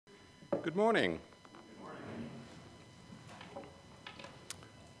Good morning.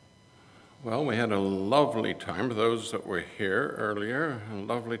 Well, we had a lovely time, for those that were here earlier, a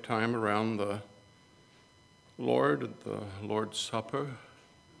lovely time around the Lord at the Lord's Supper.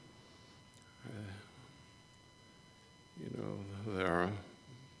 There are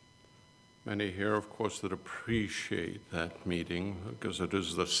many here, of course, that appreciate that meeting because it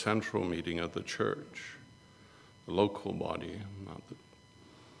is the central meeting of the church, the local body,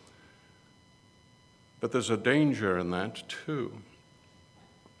 But there's a danger in that, too,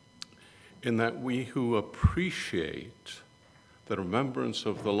 in that we who appreciate the remembrance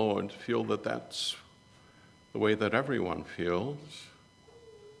of the Lord feel that that's the way that everyone feels,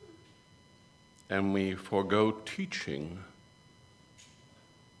 and we forego teaching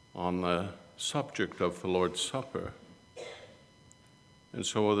on the subject of the Lord's Supper. And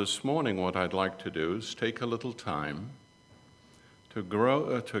so this morning what I'd like to do is take a little time to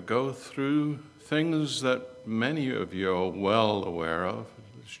go through things that many of you are well aware of.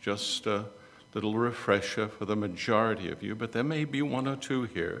 It's just a little refresher for the majority of you, but there may be one or two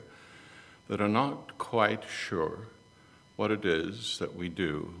here that are not quite sure what it is that we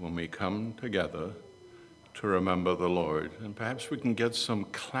do when we come together to remember the Lord. And perhaps we can get some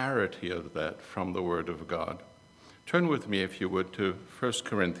clarity of that from the Word of God. Turn with me, if you would, to 1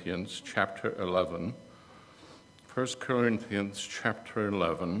 Corinthians chapter 11. 1 Corinthians chapter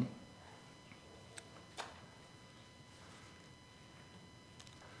 11.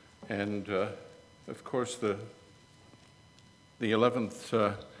 And, of course, the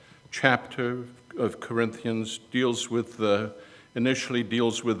 11th chapter of Corinthians initially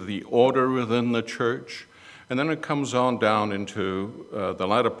deals with the order within the church, and then it comes on down into the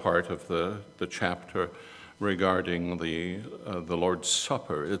latter part of the chapter regarding the Lord's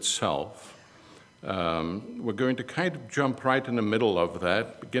Supper itself. We're going to kind of jump right in the middle of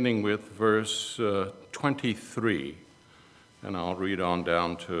that, beginning with verse 23. And I'll read on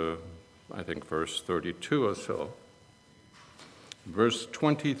down to, I think, verse 32 or so. Verse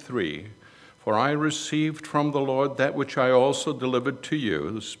 23, "For I received from the Lord that which I also delivered to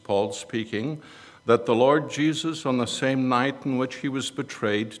you," this is Paul speaking, "that the Lord Jesus, on the same night in which he was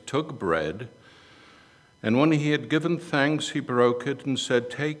betrayed, took bread, and when he had given thanks, he broke it and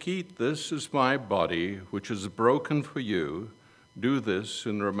said, 'Take, eat, this is my body, which is broken for you. Do this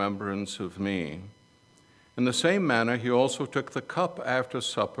in remembrance of me.' In the same manner, he also took the cup after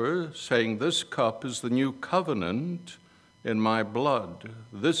supper, saying, 'This cup is the new covenant in my blood.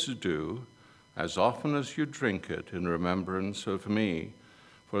 This do, as often as you drink it, in remembrance of me.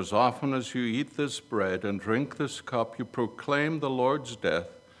 For as often as you eat this bread and drink this cup, you proclaim the Lord's death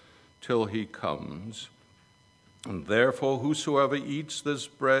till he comes. And therefore, whosoever eats this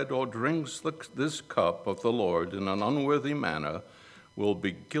bread or drinks this cup of the Lord in an unworthy manner will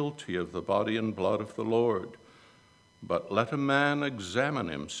be guilty of the body and blood of the Lord. But let a man examine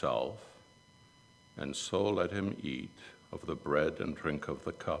himself, and so let him eat of the bread and drink of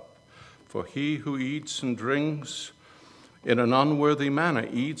the cup. For he who eats and drinks in an unworthy manner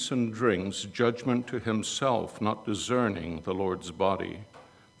eats and drinks judgment to himself, not discerning the Lord's body.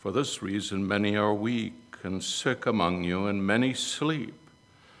 For this reason many are weak and sick among you, and many sleep.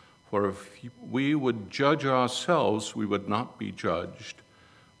 For if we would judge ourselves, we would not be judged.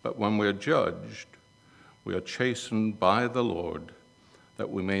 But when we're judged, we are chastened by the Lord, that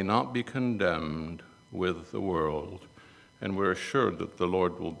we may not be condemned with the world." And we're assured that the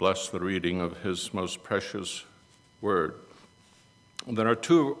Lord will bless the reading of his most precious word. There are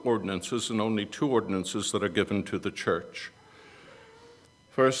two ordinances, and only two ordinances, that are given to the church.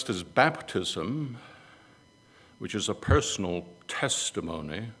 First is baptism, which is a personal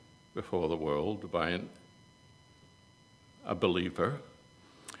testimony before the world by a believer.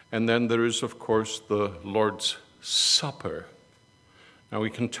 And then there is, of course, the Lord's Supper. Now we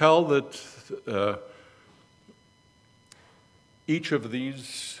can tell that each of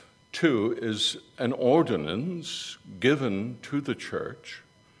these two is an ordinance given to the church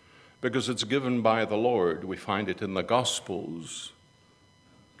because it's given by the Lord. We find it in the Gospels,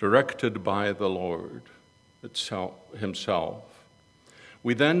 directed by the Lord himself.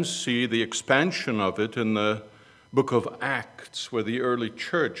 We then see the expansion of it in the book of Acts, where the early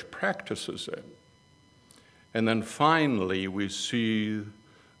church practices it. And then finally, we see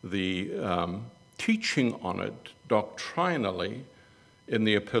the teaching on it doctrinally in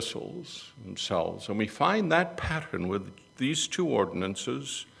the epistles themselves. And we find that pattern with these two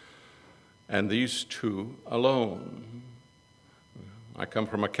ordinances and these two alone. I come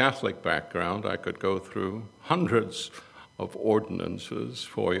from a Catholic background. I could go through hundreds of ordinances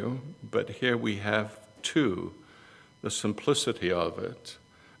for you, but here we have two, the simplicity of it,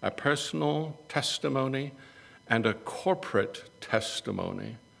 a personal testimony and a corporate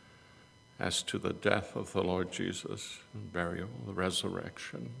testimony as to the death of the Lord Jesus, burial, the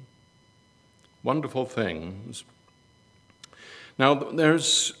resurrection. Wonderful things. Now,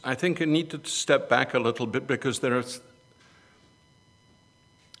 I think I need to step back a little bit because there are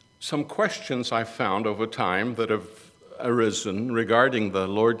some questions I found over time that have arisen regarding the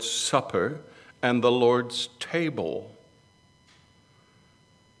Lord's Supper and the Lord's table.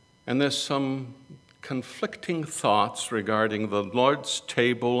 And there's some conflicting thoughts regarding the Lord's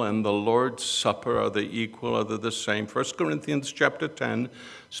table and the Lord's Supper. Are they equal? Are they the same? 1 Corinthians chapter 10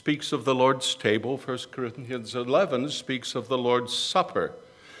 speaks of the Lord's table. 1 Corinthians 11 speaks of the Lord's Supper.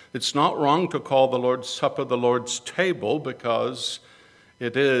 It's not wrong to call the Lord's Supper the Lord's table because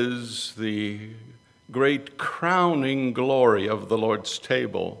it is the great crowning glory of the Lord's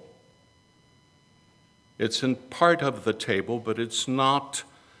table. It's in part of the table, but it's not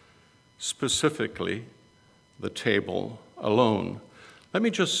specifically the table alone. Let me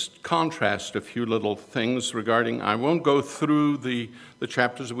just contrast a few little things regarding, I won't go through the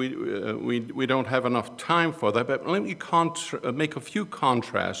chapters, we don't have enough time for that, but let me make a few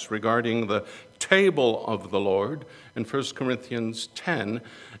contrasts regarding the table of the Lord in 1 Corinthians 10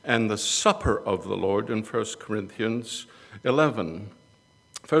 and the supper of the Lord in 1 Corinthians 11.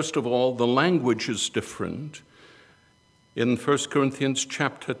 First of all, the language is different. In 1 Corinthians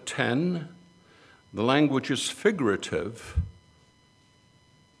chapter 10, the language is figurative.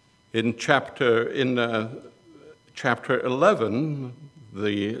 In chapter 11,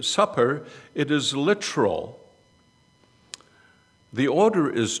 the supper, it is literal. The order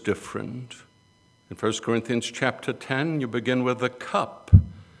is different. In 1 Corinthians chapter 10, you begin with the cup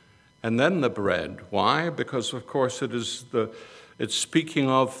and then the bread. Why? Because, of course, it's speaking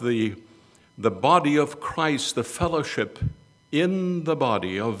of the body of Christ, the fellowship in the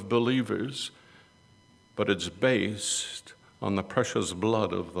body of believers, but it's based on the precious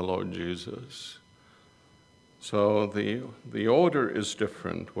blood of the Lord Jesus. So the order is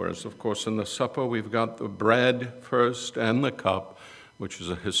different, whereas, of course, in the supper we've got the bread first and the cup, which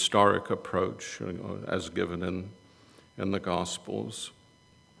is a historic approach, as given in the Gospels.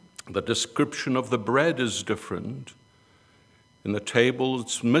 The description of the bread is different. In the table,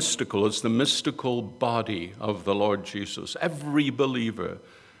 it's mystical. It's the mystical body of the Lord Jesus. Every believer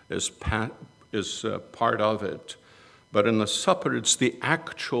is part of it. But in the supper, it's the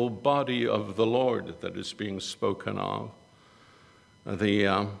actual body of the Lord that is being spoken of.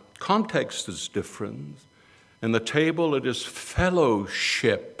 The context is different. In the table, it is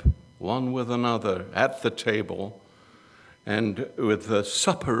fellowship, one with another, at the table. And with the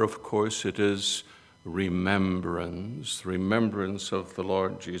supper, of course, it is remembrance of the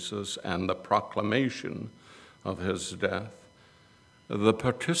Lord Jesus and the proclamation of his death. The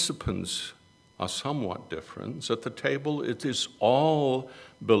participants are somewhat different. At the table, it is all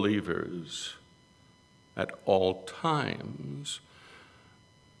believers at all times.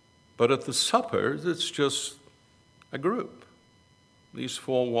 But at the supper, it's just a group. These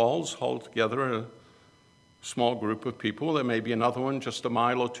four walls hold together a small group of people. There may be another one just a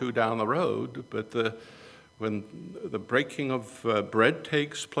mile or two down the road, but when the breaking of bread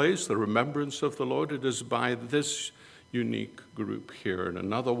takes place, the remembrance of the Lord, it is by this unique group here and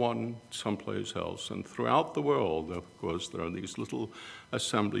another one someplace else. And throughout the world, of course, there are these little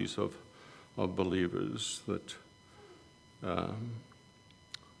assemblies of believers that are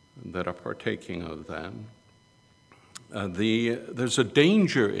partaking of that. There's a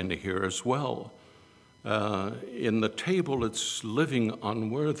danger in here as well. In the table, it's living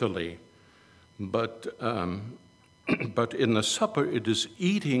unworthily, but in the supper, it is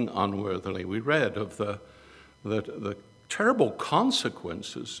eating unworthily. We read of the terrible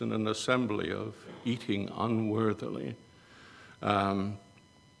consequences in an assembly of eating unworthily. The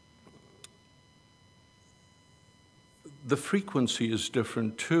frequency is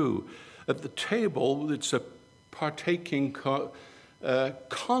different too. At the table, it's a partaking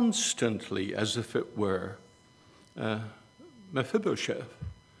constantly, as if it were. Mephibosheth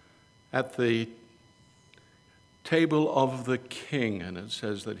at the table of the king, and it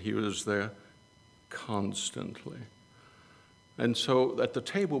says that he was there constantly. And so at the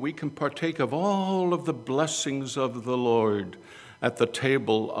table we can partake of all of the blessings of the Lord at the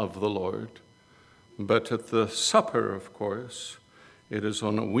table of the Lord. But at the supper, of course, it is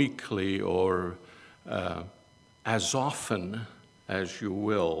on a weekly or as often as you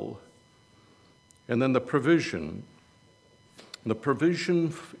will. And then the provision. The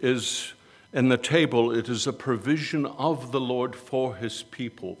provision is In the table, it is a provision of the Lord for his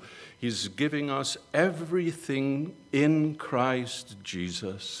people. He's giving us everything in Christ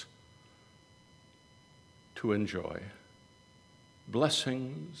Jesus to enjoy.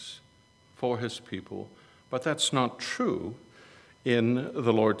 Blessings for his people. But that's not true in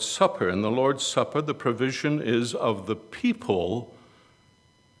the Lord's Supper. In the Lord's Supper, the provision is of the people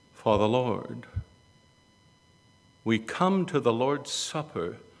for the Lord. We come to the Lord's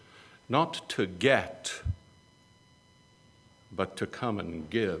Supper not to get, but to come and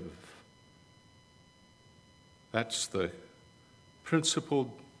give. That's the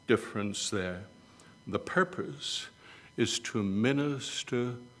principal difference there. The purpose is to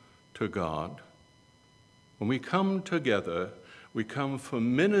minister to God. When we come together, we come for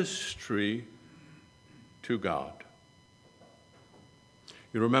ministry to God.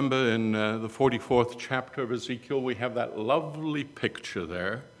 You remember in the 44th chapter of Ezekiel, we have that lovely picture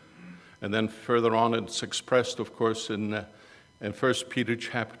there. And then further on, it's expressed, of course, in 1 Peter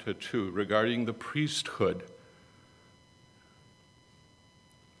chapter 2 regarding the priesthood.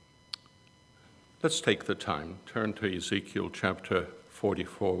 Let's take the time. Turn to Ezekiel chapter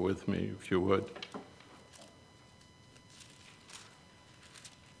 44 with me, if you would.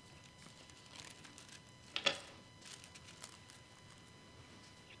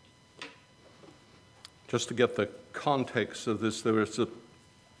 Just to get the context of this, there was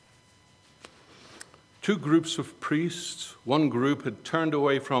two groups of priests. One group had turned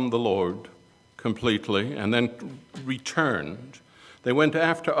away from the Lord completely and then returned. They went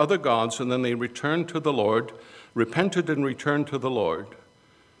after other gods and then they returned to the Lord, repented and returned to the Lord.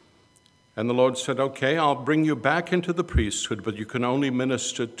 And the Lord said, okay, I'll bring you back into the priesthood, but you can only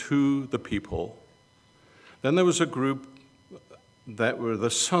minister to the people. Then there was a group that were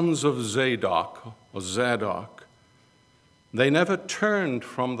the sons of Zadok. They never turned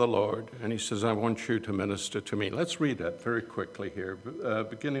from the Lord. And he says, I want you to minister to me. Let's read that very quickly here,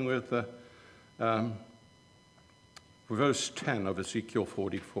 beginning with verse 10 of Ezekiel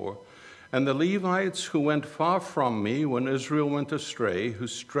 44. And the Levites who went far from me when Israel went astray, who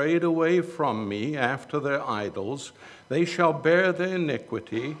strayed away from me after their idols, they shall bear their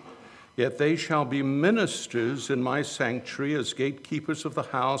iniquity, yet they shall be ministers in my sanctuary as gatekeepers of the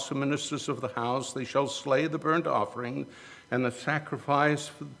house and ministers of the house. They shall slay the burnt offering and the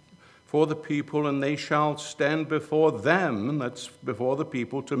sacrifice for the people, and they shall stand before them, that's before the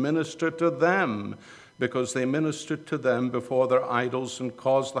people, to minister to them, because they ministered to them before their idols and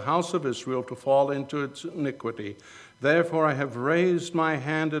caused the house of Israel to fall into its iniquity. Therefore I have raised my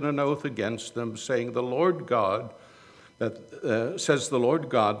hand in an oath against them, saying, the Lord God, says the Lord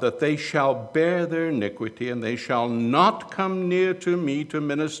God, that they shall bear their iniquity, and they shall not come near to me to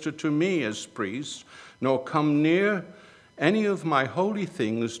minister to me as priests, nor come near any of my holy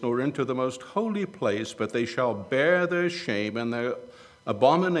things, nor into the most holy place, but they shall bear their shame and their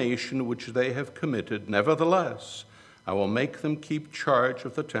abomination which they have committed. Nevertheless, I will make them keep charge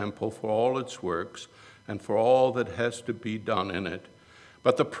of the temple for all its works and for all that has to be done in it.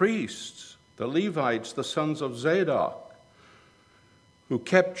 But the priests, the Levites, the sons of Zadok, who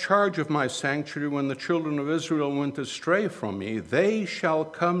kept charge of my sanctuary when the children of Israel went astray from me, they shall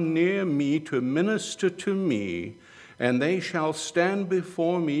come near me to minister to me, and they shall stand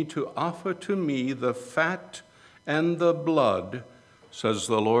before me to offer to me the fat and the blood, says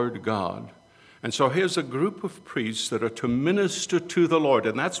the Lord God. And so here's a group of priests that are to minister to the Lord,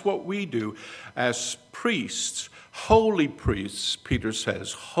 and that's what we do as priests. Holy priests, Peter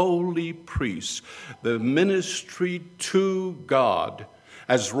says, holy priests, the ministry to God.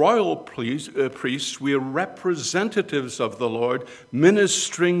 As royal priests, we are representatives of the Lord,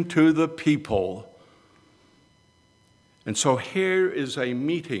 ministering to the people. And so here is a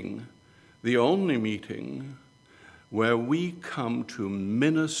meeting, the only meeting, where we come to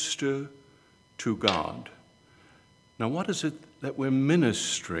minister to God. Now, what is it that we're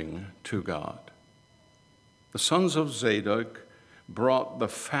ministering to God? The sons of Zadok brought the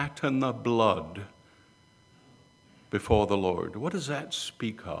fat and the blood before the Lord. What does that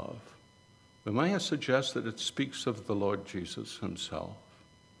speak of? Well, may I suggest that it speaks of the Lord Jesus himself?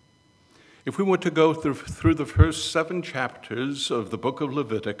 If we were to go through the first 7 chapters of the book of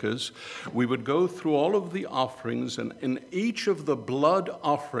Leviticus, we would go through all of the offerings, and in each of the blood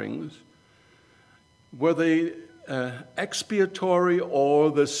offerings, were they expiatory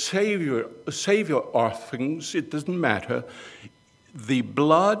or the Savior offerings, it doesn't matter. The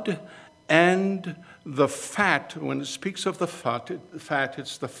blood and the fat, when it speaks of the fat,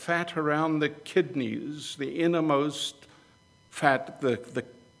 it's the fat around the kidneys, the innermost fat,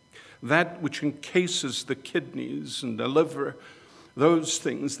 that which encases the kidneys and the liver, those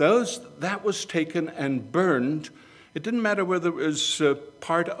things, that was taken and burned. It didn't matter whether it was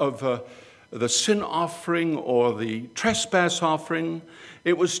part of the sin offering or the trespass offering.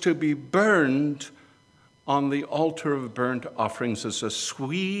 It was to be burned on the altar of burnt offerings as a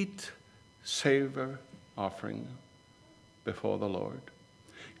sweet savor offering before the Lord.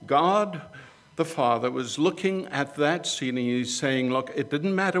 God the Father was looking at that scene, and he's saying, look, it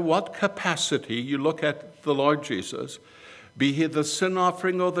didn't matter what capacity you look at the Lord Jesus, be he the sin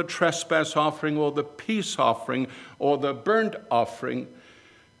offering or the trespass offering or the peace offering or the burnt offering,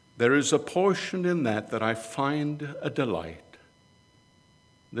 there is a portion in that I find a delight.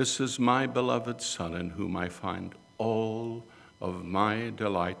 This is my beloved Son in whom I find all of my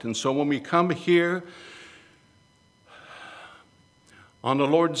delight. And so when we come here on the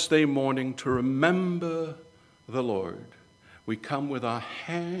Lord's Day morning to remember the Lord, we come with our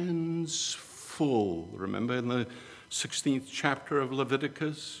hands full. Remember in the 16th chapter of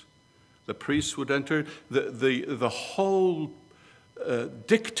Leviticus, the priests would enter. The whole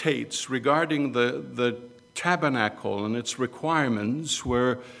dictates regarding the tabernacle and its requirements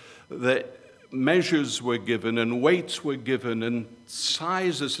where the measures were given and weights were given and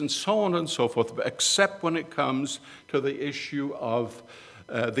sizes and so on and so forth, except when it comes to the issue of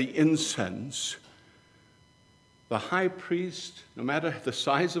the incense. The high priest, no matter the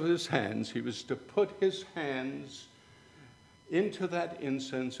size of his hands, he was to put his hands into that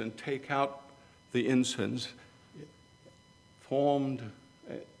incense and take out the incense formed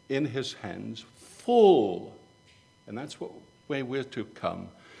in his hands, full. And that's what way we're to come.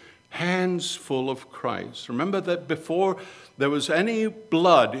 Hands full of Christ. Remember that before there was any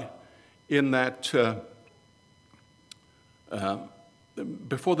blood in that,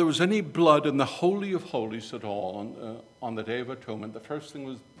 before there was any blood in the Holy of Holies at all on the Day of Atonement, the first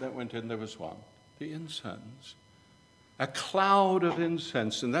thing that went in there was what? The incense. A cloud of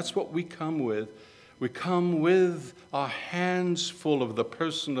incense, and that's what we come with. We come with our hands full of the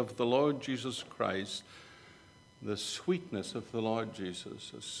person of the Lord Jesus Christ, the sweetness of the Lord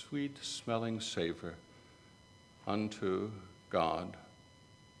Jesus, a sweet-smelling savor unto God.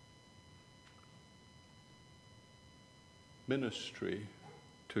 Ministry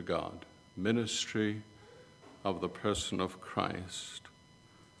to God, ministry of the person of Christ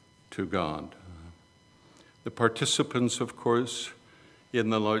to God. The participants, of course, in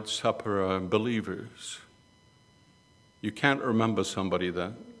the Lord's Supper are believers. You can't remember somebody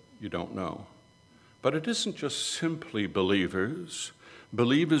that you don't know. But it isn't just simply believers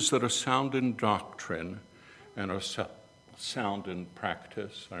that are sound in doctrine and are sound in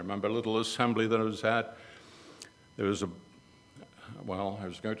practice. I remember a little assembly that I was at. There was I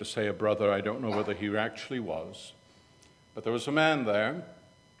was going to say a brother, I don't know whether he actually was, but there was a man there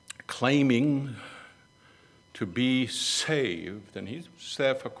claiming to be saved, and he was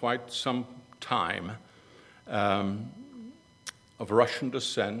there for quite some time, of Russian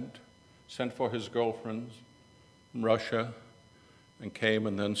descent, sent for his girlfriend from Russia, and came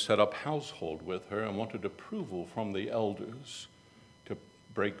and then set up household with her and wanted approval from the elders to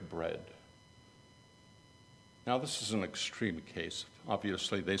break bread. Now, this is an extreme case.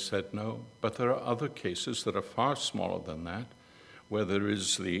 Obviously, they said no, but there are other cases that are far smaller than that, where there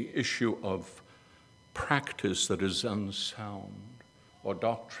is the issue of practice that is unsound or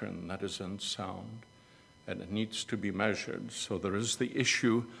doctrine that is unsound, and it needs to be measured. So there is the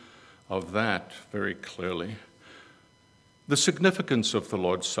issue of that very clearly. The significance of the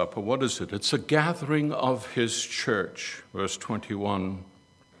Lord's Supper, what is it? It's a gathering of his church. Verse 21,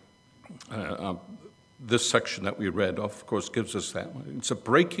 this section that we read, of course, gives us that one. It's a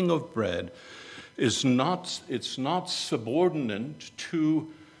breaking of bread. It's not subordinate to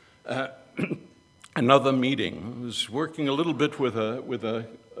another meeting. I was working a little bit with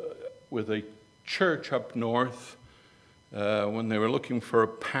a church up north when they were looking for a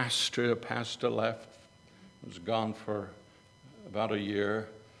pastor. A pastor left, was gone for about a year.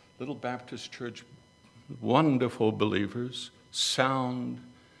 Little Baptist church, wonderful believers, sound,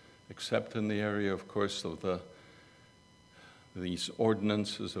 except in the area, of course, of these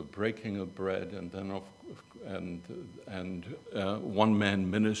ordinances of breaking of bread, and then one-man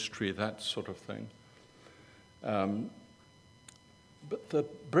ministry, that sort of thing. But the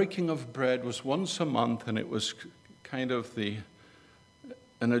breaking of bread was once a month, and it was kind of an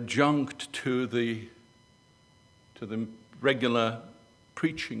adjunct to the regular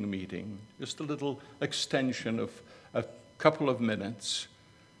preaching meeting, just a little extension of a couple of minutes.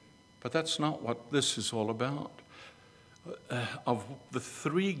 But that's not what this is all about. Of the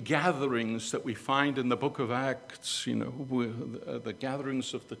three gatherings that we find in the book of Acts, the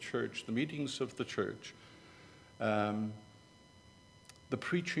gatherings of the church, the meetings of the church, the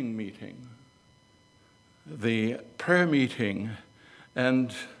preaching meeting, the prayer meeting,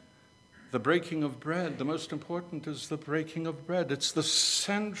 and the breaking of bread. The most important is the breaking of bread. It's the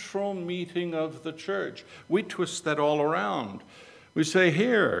central meeting of the church. We twist that all around. We say,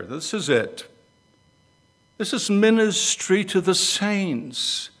 here, this is it. This is ministry to the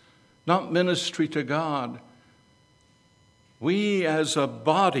saints, not ministry to God. We as a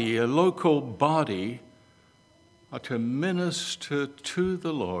body, a local body, are to minister to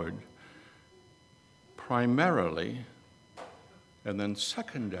the Lord primarily, and then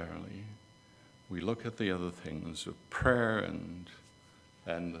secondarily, we look at the other things of prayer and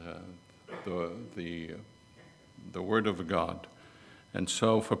the Word of God. And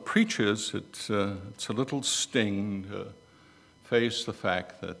so for preachers, it's a little sting to face the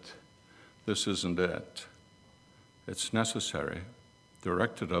fact that this isn't it. It's necessary,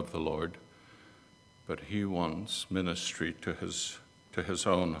 directed of the Lord, but he wants ministry to his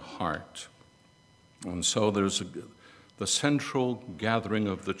own heart. And so there's the central gathering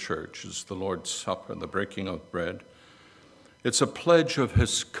of the church is the Lord's Supper, the breaking of bread. It's a pledge of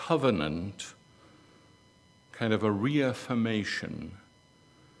his covenant, kind of a reaffirmation.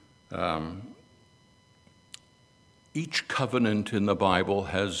 Each covenant in the Bible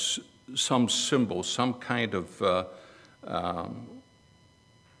has some symbol, some kind of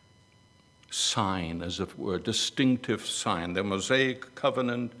sign, as if it were a distinctive sign. The Mosaic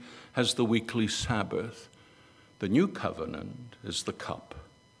covenant has the weekly Sabbath. The new covenant is the cup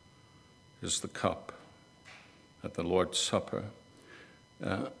at the Lord's Supper.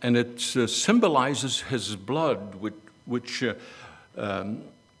 And it symbolizes his blood, which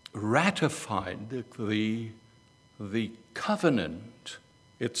ratified the covenant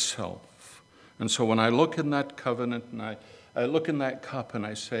itself. And so when I look in that covenant and I look in that cup and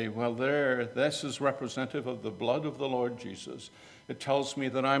I say, well, this is representative of the blood of the Lord Jesus. It tells me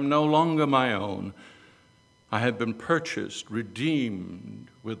that I'm no longer my own. I have been purchased, redeemed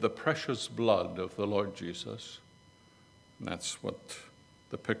with the precious blood of the Lord Jesus. And that's what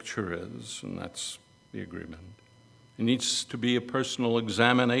the picture is, and that's the agreement. It needs to be a personal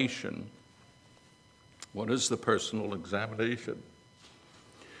examination. What is the personal examination?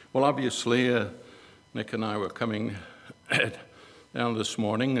 Well, obviously, Nick and I were coming down this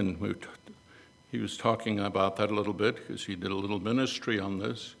morning, and he was talking about that a little bit because he did a little ministry on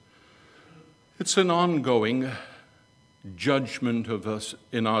this. It's an ongoing judgment of us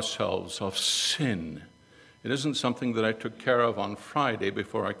in ourselves of sin. It isn't something that I took care of on Friday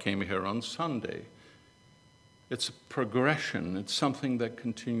before I came here on Sunday. It's a progression. It's something that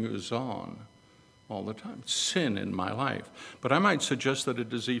continues on all the time. Sin in my life. But I might suggest that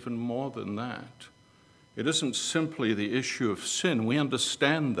it is even more than that. It isn't simply the issue of sin. We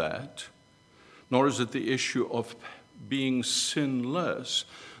understand that. Nor is it the issue of being sinless.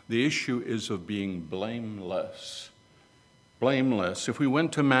 The issue is of being blameless. Blameless. If we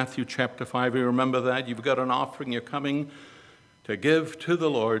went to Matthew chapter 5, you remember that? You've got an offering you're coming to give to the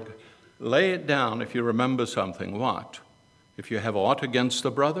Lord. Lay it down if you remember something. What? If you have aught against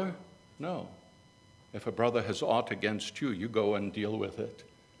a brother? No. If a brother has aught against you, you go and deal with it.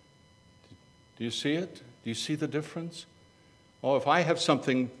 Do you see it? Do you see the difference? Oh, if I have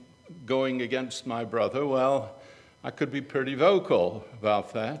something going against my brother, well, I could be pretty vocal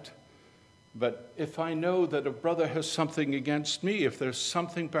about that. But if I know that a brother has something against me, if there's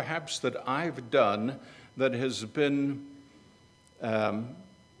something perhaps that I've done that has been an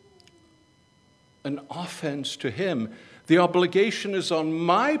offense to him, the obligation is on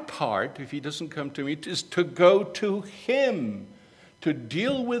my part, if he doesn't come to me, is to go to him, to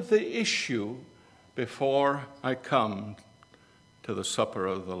deal with the issue before I come to the supper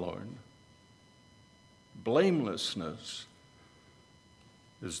of the Lord. Blamelessness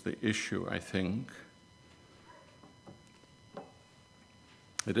is the issue, I think.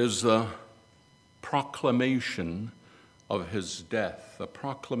 It is the proclamation of his death, the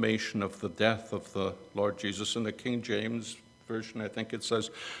proclamation of the death of the Lord Jesus. In the King James Version, I think it says,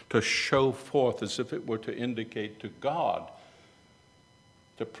 to show forth, as if it were to indicate to God,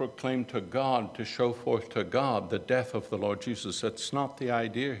 to proclaim to God, to show forth to God the death of the Lord Jesus. That's not the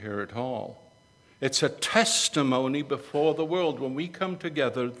idea here at all. It's a testimony before the world. When we come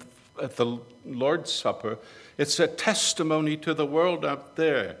together at the Lord's Supper, it's a testimony to the world out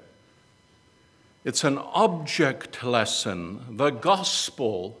there. It's an object lesson, the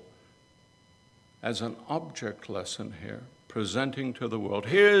gospel as an object lesson here, presenting to the world.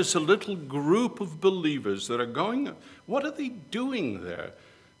 Here's a little group of believers that are going, what are they doing there?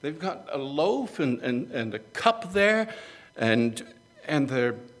 They've got a loaf and a cup there, and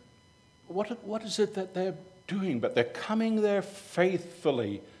they're, what is it that they're doing, but they're coming there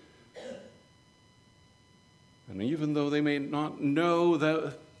faithfully. And even though they may not know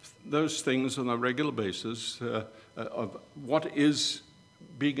those things on a regular basis of what is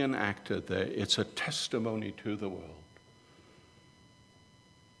being enacted there, it's a testimony to the world.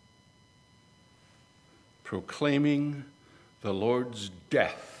 Proclaiming the Lord's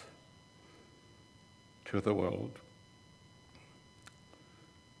death to the world.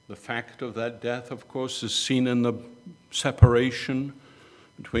 The fact of that death, of course, is seen in the separation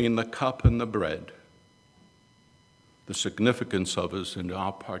between the cup and the bread. The significance of it and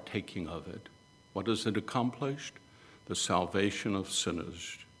our partaking of it. What has it accomplished? The salvation of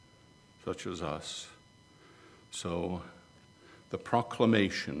sinners such as us. So, the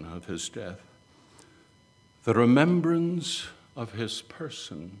proclamation of his death, the remembrance of his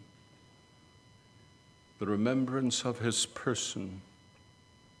person, the remembrance of his person.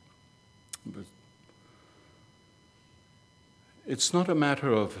 But it's not a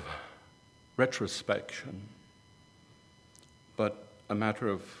matter of retrospection, but a matter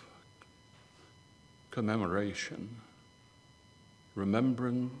of commemoration,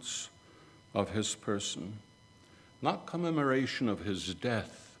 remembrance of his person. Not commemoration of his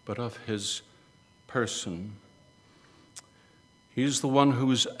death, but of his person. He's the one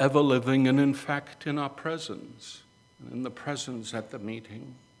who is ever living and in fact in our presence, in the presence at the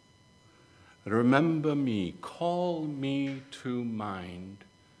meeting. Remember me, call me to mind.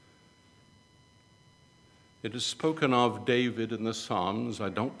 It is spoken of David in the Psalms. I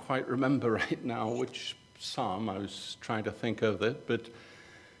don't quite remember right now which psalm. I was trying to think of it, but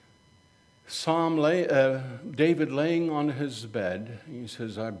David laying on his bed, he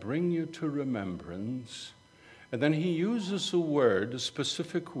says, I bring you to remembrance. And then he uses a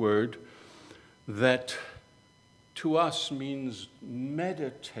specific word that to us means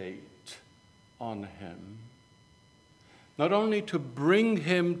meditate on him. Not only to bring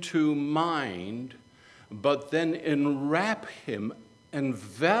him to mind, but then enwrap him,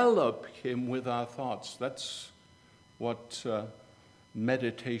 envelop him with our thoughts. That's what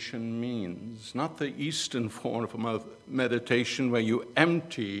meditation means. Not the Eastern form of meditation where you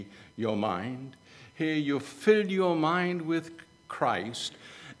empty your mind. Here you fill your mind with Christ,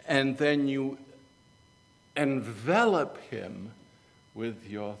 and then you envelop him with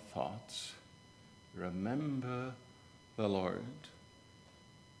your thoughts. Remember the Lord.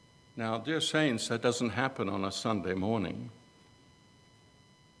 Now, dear saints, that doesn't happen on a Sunday morning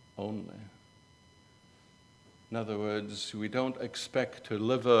only. In other words, we don't expect to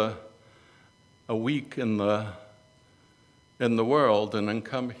live a week in the world and then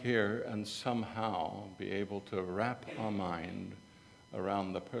come here and somehow be able to wrap our mind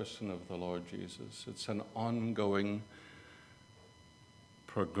around the person of the Lord Jesus. It's an ongoing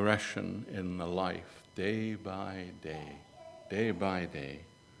progression in the life, day by day, day by day.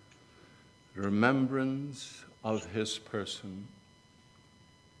 Remembrance of his person.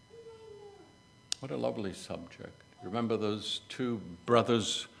 What a lovely subject. Remember those two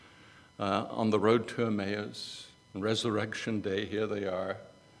brothers on the road to Emmaus, on Resurrection Day, here they are.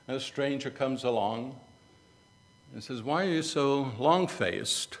 And a stranger comes along and says, why are you so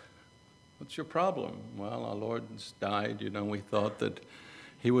long-faced? What's your problem? Well, our Lord's died. We thought that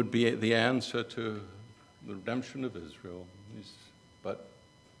he would be the answer to the redemption of Israel. But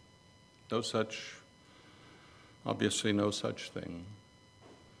obviously no such thing.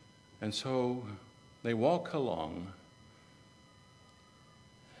 And so they walk along,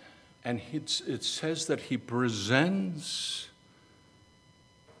 and it says that he presents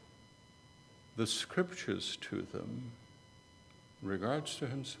the scriptures to them in regards to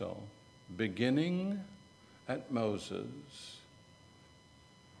himself, beginning at Moses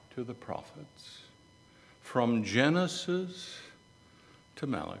to the prophets, from Genesis to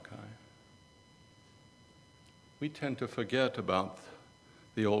Malachi. We tend to forget about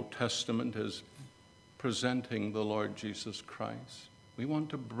the Old Testament as presenting the Lord Jesus Christ. We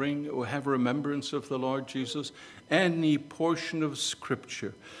want to have remembrance of the Lord Jesus. Any portion of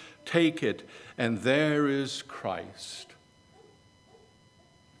Scripture, take it, and there is Christ.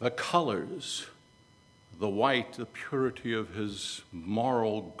 The colors, the white, the purity of his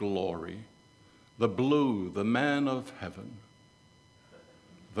moral glory. The blue, the man of heaven.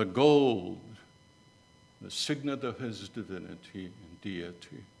 The gold, the signet of his divinity and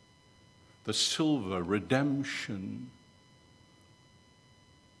deity. The silver, redemption.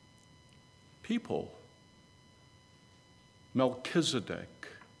 People, Melchizedek,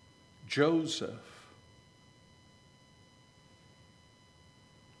 Joseph,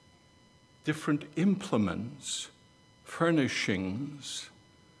 different implements, furnishings,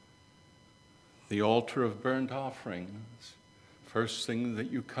 the altar of burnt offerings, first thing that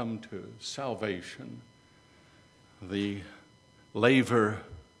you come to, salvation. The laver,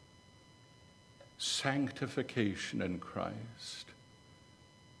 sanctification in Christ.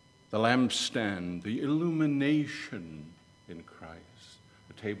 The lampstand, the illumination in Christ.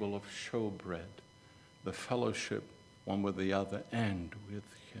 The table of showbread, the fellowship one with the other and with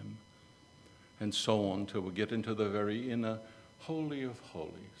him. And so on till we get into the very inner Holy of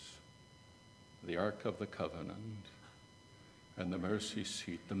Holies, the Ark of the Covenant, and the mercy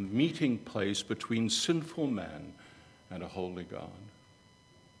seat, the meeting place between sinful man and a holy God.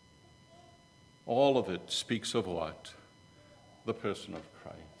 All of it speaks of what? The person of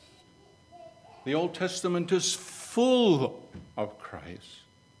Christ. The Old Testament is full of Christ.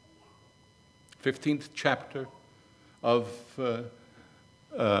 15th chapter of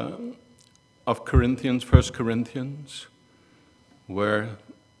Corinthians, 1 Corinthians, where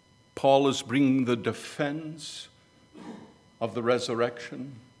Paul is bringing the defense of the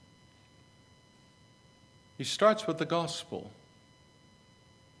resurrection. He starts with the gospel,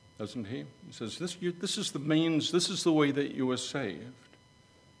 doesn't he? He says, this is the means, this is the way that you were saved.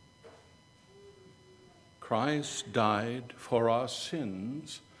 Christ died for our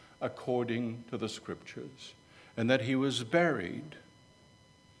sins according to the Scriptures, and that he was buried,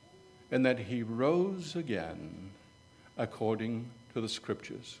 and that he rose again according to the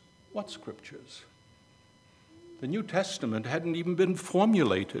Scriptures. What Scriptures? The New Testament hadn't even been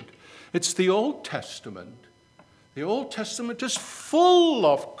formulated. It's the Old Testament. The Old Testament is full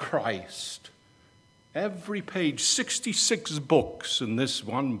of Christ. Every page, 66 books in this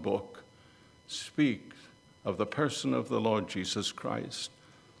one book, speak of the person of the Lord Jesus Christ.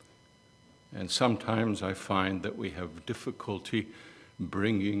 And sometimes I find that we have difficulty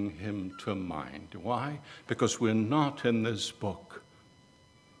bringing him to mind. Why? Because we're not in this book.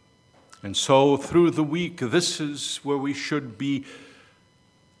 And so through the week, this is where we should be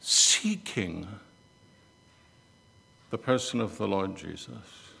seeking the person of the Lord Jesus.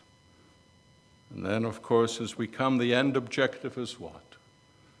 And then, of course, as we come, the end objective is what?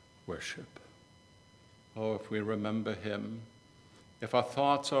 Worship. Oh, if we remember him, if our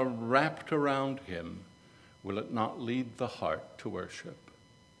thoughts are wrapped around him, will it not lead the heart to worship?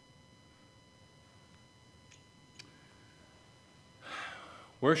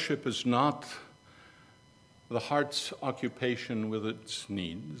 Worship is not the heart's occupation with its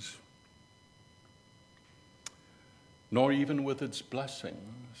needs, nor even with its blessings.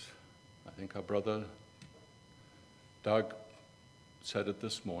 I think our brother Doug said it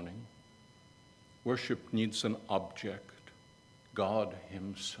this morning. Worship needs an object, God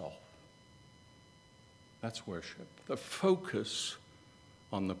himself. That's worship. The focus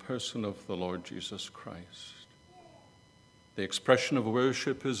on the person of the Lord Jesus Christ. The expression of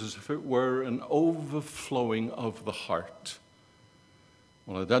worship is as if it were an overflowing of the heart.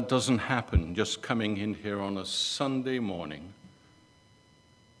 Well, that doesn't happen just coming in here on a Sunday morning.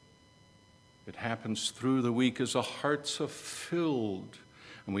 It happens through the week as our hearts are filled.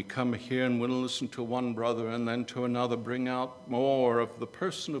 And we come here and we'll listen to one brother and then to another, bring out more of the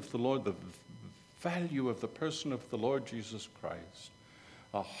person of the Lord, the value of the person of the Lord Jesus Christ.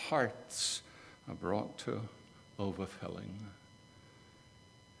 Our hearts are brought to overfilling.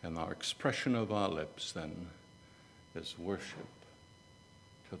 And our expression of our lips then is worship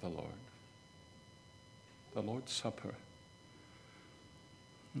to the Lord. The Lord's Supper.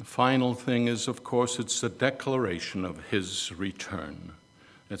 The final thing is, of course, it's the declaration of his return.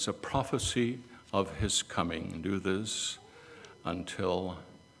 It's a prophecy of his coming. Do this until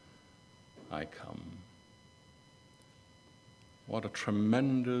I come. What a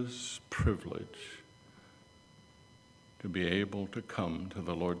tremendous privilege to be able to come to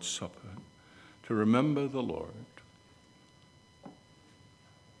the Lord's Supper, to remember the Lord.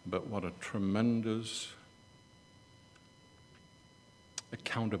 But what a tremendous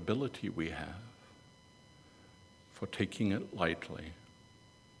accountability we have for taking it lightly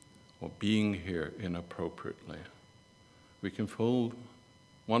or being here inappropriately. We can fool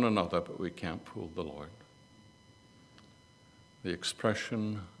one another, but we can't fool the Lord. The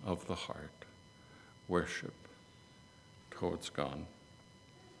expression of the heart, worship towards God.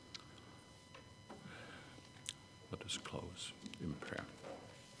 Let us close in prayer.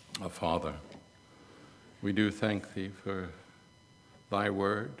 Our Father, we do thank thee for thy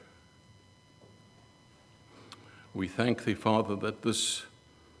word. We thank thee, Father, that this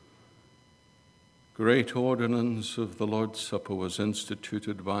great ordinance of the Lord's Supper was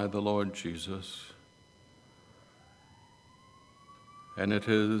instituted by the Lord Jesus. And it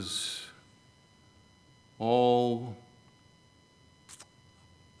is all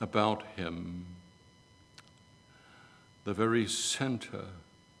about him the very center,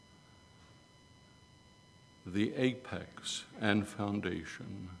 the apex and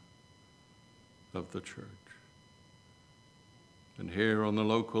foundation of the church. And here on the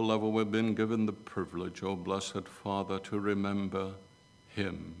local level, we've been given the privilege, O Blessed Father, to remember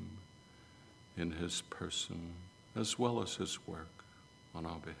him in his person, as well as his work on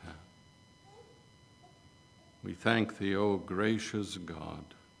our behalf. We thank thee, O gracious God,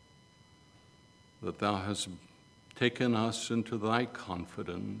 that thou hast taken us into thy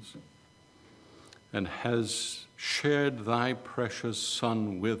confidence and has shared thy precious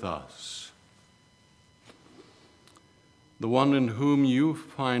Son with us, the one in whom you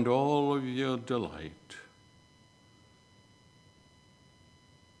find all of your delight.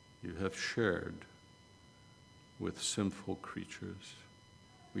 You have shared with sinful creatures.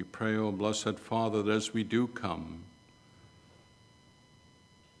 We pray, O Blessed Father, that as we do come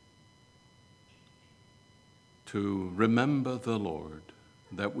to remember the Lord,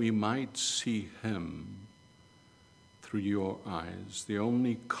 that we might see him through your eyes. The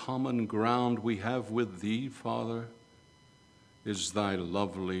only common ground we have with thee, Father, is thy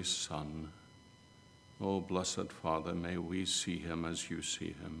lovely Son. O blessed Father, may we see him as you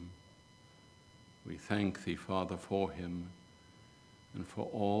see him. We thank thee, Father, for him and for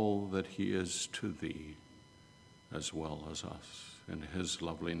all that he is to thee as well as us. In his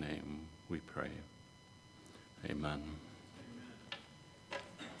lovely name we pray. Amen.